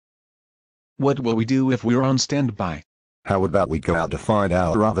What will we do if we're on standby? How about we go out to find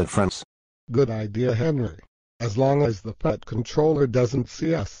our other friends? Good idea, Henry. As long as the pet controller doesn't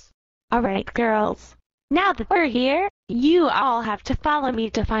see us. Alright, girls. Now that we're here, you all have to follow me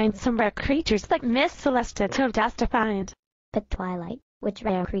to find some rare creatures that Miss Celeste told us to find. But Twilight, which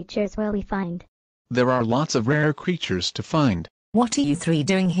rare creatures will we find? There are lots of rare creatures to find. What are you three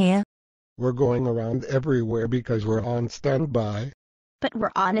doing here? We're going around everywhere because we're on standby. But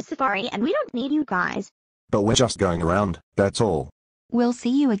we're on a safari and we don't need you guys. But we're just going around, that's all. We'll see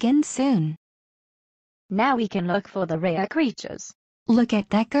you again soon. Now we can look for the rare creatures. Look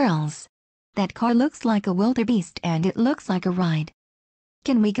at that, girls. That car looks like a wildebeest and it looks like a ride.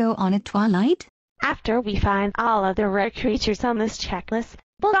 Can we go on it, Twilight? After we find all of the rare creatures on this checklist,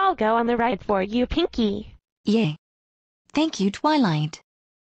 we'll all go on the ride for you, Pinky. Yay. Thank you, Twilight.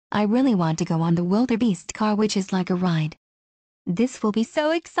 I really want to go on the wildebeest car, which is like a ride. This will be so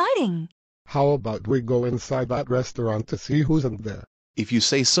exciting. How about we go inside that restaurant to see who's in there? If you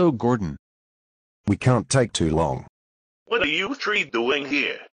say so, Gordon. We can't take too long. What are you three doing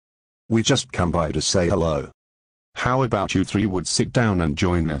here? We just come by to say hello. How about you three would sit down and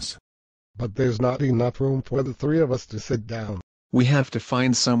join us? But there's not enough room for the three of us to sit down. We have to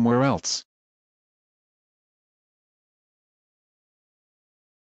find somewhere else.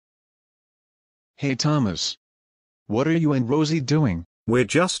 Hey Thomas. What are you and Rosie doing? We're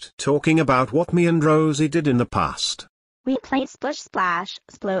just talking about what me and Rosie did in the past. We played Splish Splash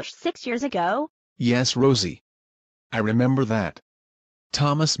Splosh 6 years ago. Yes, Rosie. I remember that.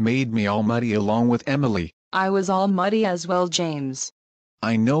 Thomas made me all muddy along with Emily. I was all muddy as well, James.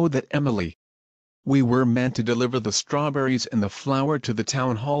 I know that, Emily. We were meant to deliver the strawberries and the flour to the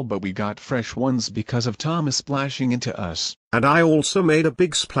town hall, but we got fresh ones because of Thomas splashing into us. And I also made a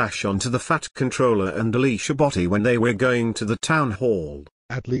big splash onto the Fat Controller and Alicia Botty when they were going to the town hall.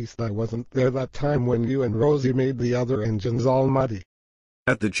 At least I wasn't there that time when you and Rosie made the other engines all muddy.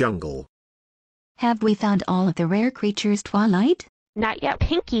 At the jungle. Have we found all of the rare creatures, Twilight? Not yet,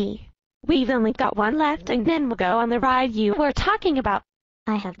 Pinky. We've only got one left and then we'll go on the ride you were talking about.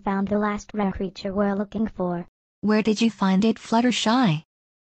 I have found the last rare creature we're looking for. Where did you find it, Fluttershy?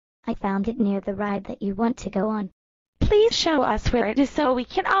 I found it near the ride that you want to go on. Please show us where it is so we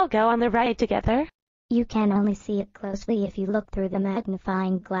can all go on the ride together. You can only see it closely if you look through the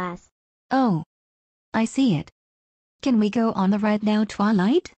magnifying glass. Oh. I see it. Can we go on the ride now,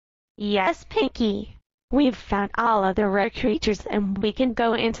 Twilight? Yes, Pinky. We've found all of the rare creatures and we can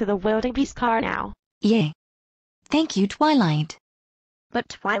go into the wildebeest car now. Yay. Thank you, Twilight. But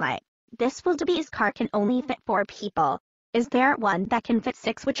Twilight, this wildebeest car can only fit 4 people. Is there one that can fit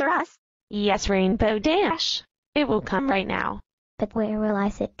 6, which are us? Yes, Rainbow Dash. It will come right now. But where will I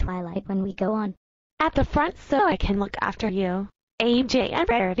sit, Twilight, when we go on? At the front so I can look after you. AJ and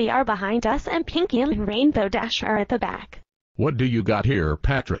Rarity are behind us and Pinky and Rainbow Dash are at the back. What do you got here,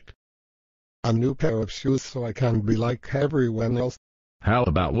 Patrick? A new pair of shoes so I can be like everyone else. How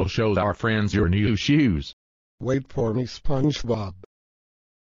about we'll show our friends your new shoes? Wait for me, SpongeBob.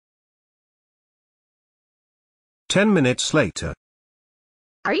 10 minutes later.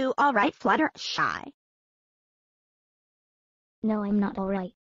 Are you alright, Fluttershy? No, I'm not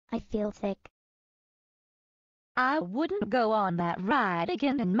alright. I feel sick. I wouldn't go on that ride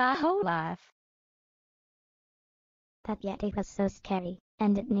again in my whole life. That Yeti was so scary,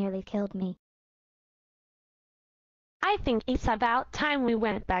 and it nearly killed me. I think it's about time we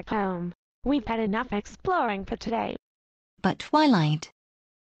went back home. We've had enough exploring for today. But Twilight,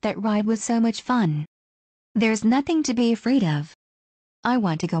 that ride was so much fun. There's nothing to be afraid of. I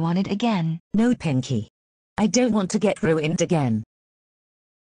want to go on it again. No, Pinky. I don't want to get ruined again.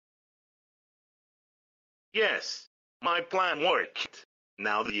 Yes, my plan worked.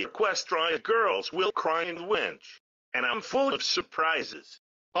 Now the Equestria girls will cry and winch. And I'm full of surprises.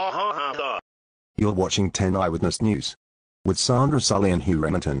 Ha ha ha ha. You're watching 10 Eyewitness News. With Sandra Sully and Hugh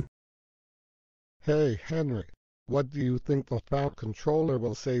Remington. Hey, Henry. What do you think the Fat Controller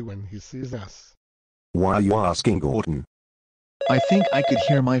will say when he sees us? Why are you asking, Gordon? I think I could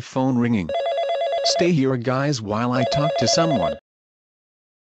hear my phone ringing. Stay here, guys, while I talk to someone.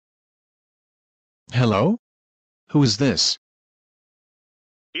 Hello? Who is this?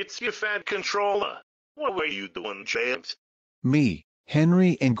 It's your Fat Controller. What were you doing, James? Me,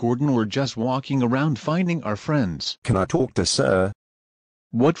 Henry and Gordon were just walking around finding our friends. Can I talk to Sir?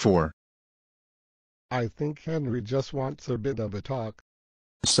 What for? I think Henry just wants a bit of a talk.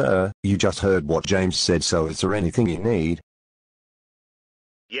 Sir, you just heard what James said, so is there anything you need?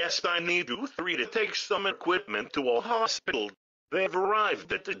 Yes, I need you three to take some equipment to a hospital. They've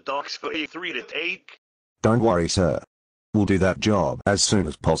arrived at the docks for you three to take. Don't worry, sir. We'll do that job as soon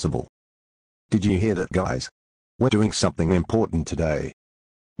as possible. Did you hear that, guys? We're doing something important today.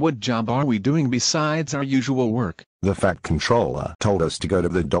 What job are we doing besides our usual work? The Fat Controller told us to go to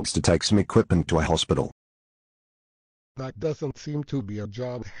the docks to take some equipment to a hospital. That doesn't seem to be a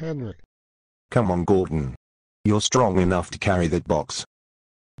job, Henry. Come on, Gordon. You're strong enough to carry that box.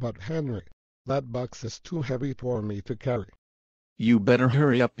 But Henry, that box is too heavy for me to carry. You better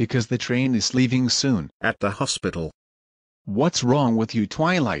hurry up because the train is leaving soon. At the hospital. What's wrong with you,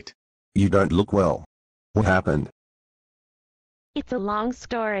 Twilight? You don't look well. What happened? It's a long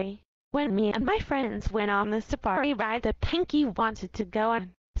story. When me and my friends went on the safari ride that Pinky wanted to go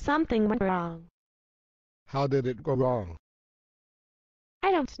on, something went wrong. How did it go wrong?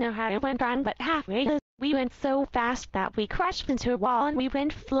 I don't know how it went wrong, but halfway we went so fast that we crashed into a wall and we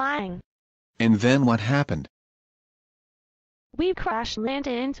went flying. And then what happened? We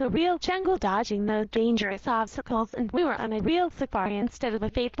crash-landed into a real jungle dodging those dangerous obstacles, and we were on a real safari instead of a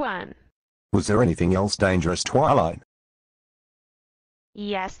fake one. Was there anything else dangerous, Twilight?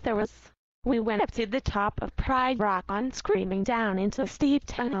 Yes, there was. We went up to the top of Pride Rock on screaming down into a steep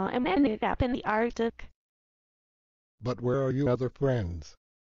tunnel and ended up in the Arctic. But where are your other friends?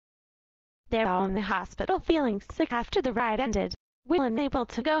 They're all in the hospital feeling sick after the ride ended. We're unable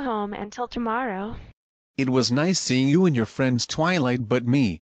to go home until tomorrow. It was nice seeing you and your friends, Twilight, but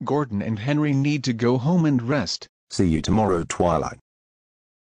me, Gordon and Henry need to go home and rest. See you tomorrow, Twilight.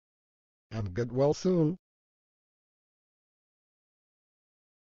 And get well soon.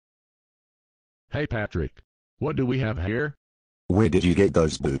 Hey Patrick. What do we have here? Where did you get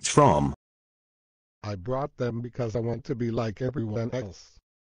those boots from? I brought them because I want to be like everyone else.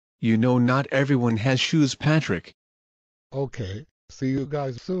 You know not everyone has shoes, Patrick. Okay, see you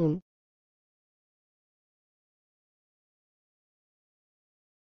guys soon.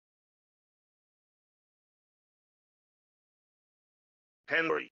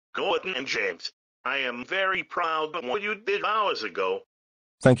 Henry, Gordon and James, I am very proud of what you did hours ago.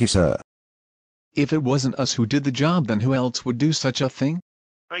 Thank you, sir. If it wasn't us who did the job, then who else would do such a thing?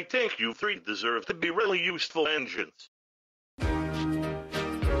 I think you three deserve to be really useful engines.